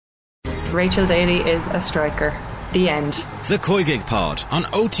Rachel Daly is a striker. The end. The Koigig Pod on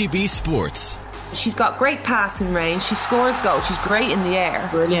OTB Sports. She's got great passing range. She scores goals. She's great in the air.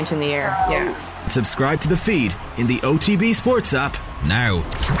 Brilliant in the air, yeah. Subscribe to the feed in the OTB Sports app now.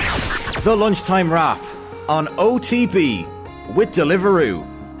 The Lunchtime Wrap on OTB with Deliveroo.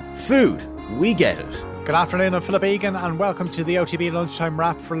 Food, we get it. Good afternoon, I'm Philip Egan and welcome to the OTB Lunchtime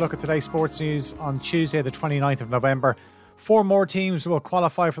Wrap for a look at today's sports news on Tuesday the 29th of November. 4 more teams will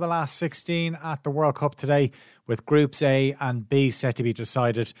qualify for the last 16 at the World Cup today, with Groups A and B set to be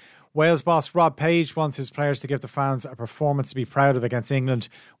decided. Wales boss Rob Page wants his players to give the fans a performance to be proud of against England.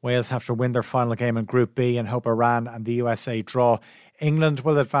 Wales have to win their final game in Group B and hope Iran and the USA draw. England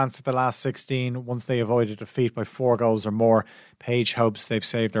will advance to the last 16 once they avoid a defeat by 4 goals or more. Page hopes they've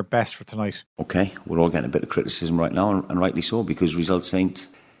saved their best for tonight. OK, we're all getting a bit of criticism right now, and rightly so, because results ain't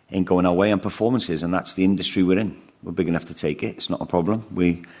going our way and performances, and that's the industry we're in. We're big enough to take it. It's not a problem.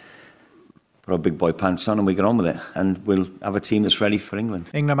 We put our big boy pants on and we get on with it, and we'll have a team that's ready for England.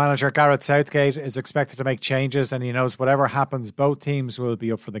 England manager Gareth Southgate is expected to make changes, and he knows whatever happens, both teams will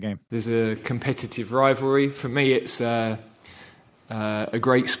be up for the game. There's a competitive rivalry. For me, it's a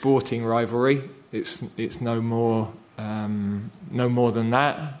great sporting rivalry. It's no more than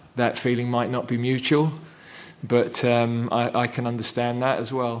that. That feeling might not be mutual, but I can understand that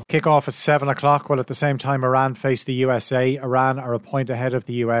as well. Kick-off at 7 o'clock, while at the same time Iran face the USA. Iran are a point ahead of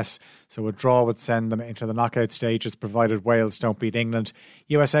the US, so a draw would send them into the knockout stages provided Wales don't beat England.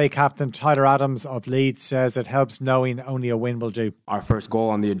 USA captain Tyler Adams of Leeds says it helps knowing only a win will do. Our first goal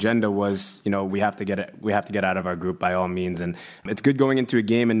on the agenda was, we have to get out of our group by all means, and it's good going into a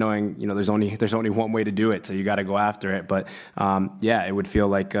game and knowing, there's only one way to do it, so you got to go after it. But it would feel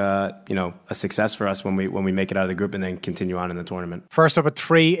like a success for us when we make it out of the group and then continue on in the tournament. First up at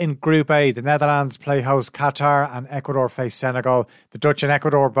 3 in Group A, the Netherlands play host Qatar and Ecuador face Senegal. The Dutch and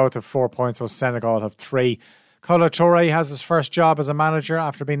Ecuador both have 4 points, while Senegal have 3. Kolo Touré has his first job as a manager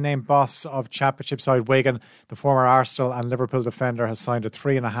after being named boss of Championship side Wigan. The former Arsenal and Liverpool defender has signed a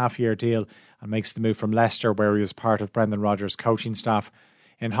 3.5-year deal and makes the move from Leicester, where he was part of Brendan Rodgers' coaching staff.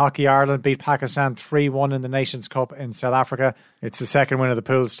 In hockey, Ireland beat Pakistan 3-1 in the Nations Cup in South Africa. It's the second win of the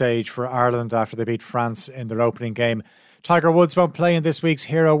pool stage for Ireland after they beat France in their opening game. Tiger Woods won't play in this week's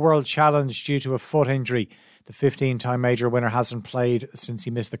Hero World Challenge due to a foot injury. The 15-time major winner hasn't played since he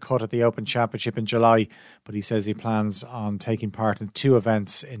missed the cut at the Open Championship in July, but he says he plans on taking part in 2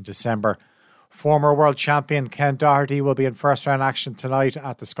 events in December. Former world champion Ken Doherty will be in first-round action tonight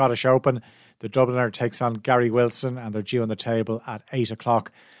at the Scottish Open. The Dubliner takes on Gary Wilson, and they're due on the table at 8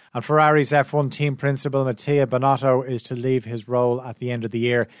 o'clock. And Ferrari's F1 team principal Mattia Binotto is to leave his role at the end of the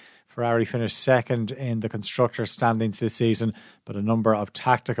year. Ferrari finished second in the constructor standings this season, but a number of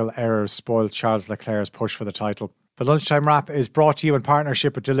tactical errors spoiled Charles Leclerc's push for the title. The Lunchtime Wrap is brought to you in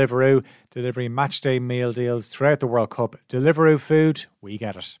partnership with Deliveroo, delivering matchday meal deals throughout the World Cup. Deliveroo food, we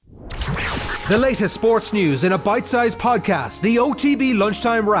get it. The latest sports news in a bite-sized podcast, the OTB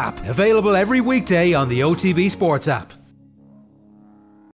Lunchtime Wrap, available every weekday on the OTB Sports app.